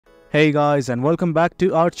Hey guys, and welcome back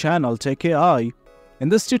to our channel Tech AI. In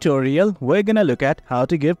this tutorial, we're gonna look at how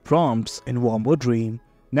to give prompts in Wombo Dream.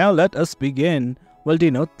 Now let us begin. Well, do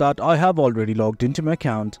note that I have already logged into my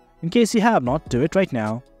account. In case you have not, do it right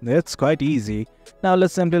now. It's quite easy. Now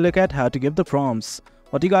let's simply look at how to give the prompts.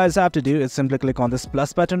 What you guys have to do is simply click on this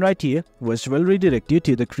plus button right here, which will redirect you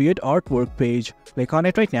to the Create Artwork page. Click on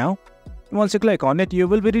it right now. Once you click on it, you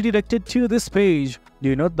will be redirected to this page.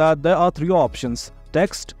 Do note that there are three options: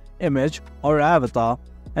 text, image, or avatar.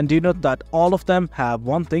 And do note that all of them have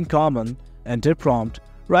one thing common: enter prompt.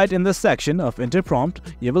 Right in this section of enter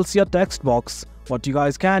prompt, you will see a text box. What you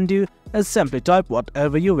guys can do is simply type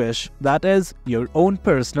whatever you wish, that is, your own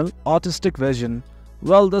personal artistic vision.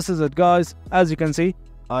 Well, this is it guys. As you can see,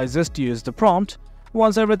 I just used the prompt.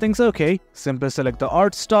 Once everything's okay, simply select the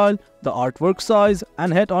art style, the artwork size,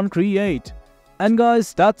 and hit on create. And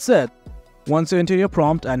guys, that's it. Once you enter your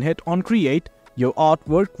prompt and hit on create, your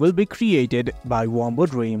artwork will be created by Wombo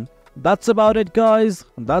Dream. That's about it guys.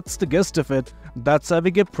 That's the gist of it. That's how we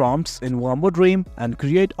give prompts in Wombo Dream and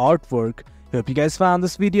create artwork. Hope you guys found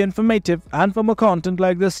this video informative, and for more content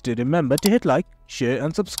like this, do remember to hit like, share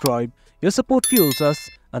and subscribe. Your support fuels us.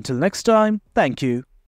 Until next time, thank you.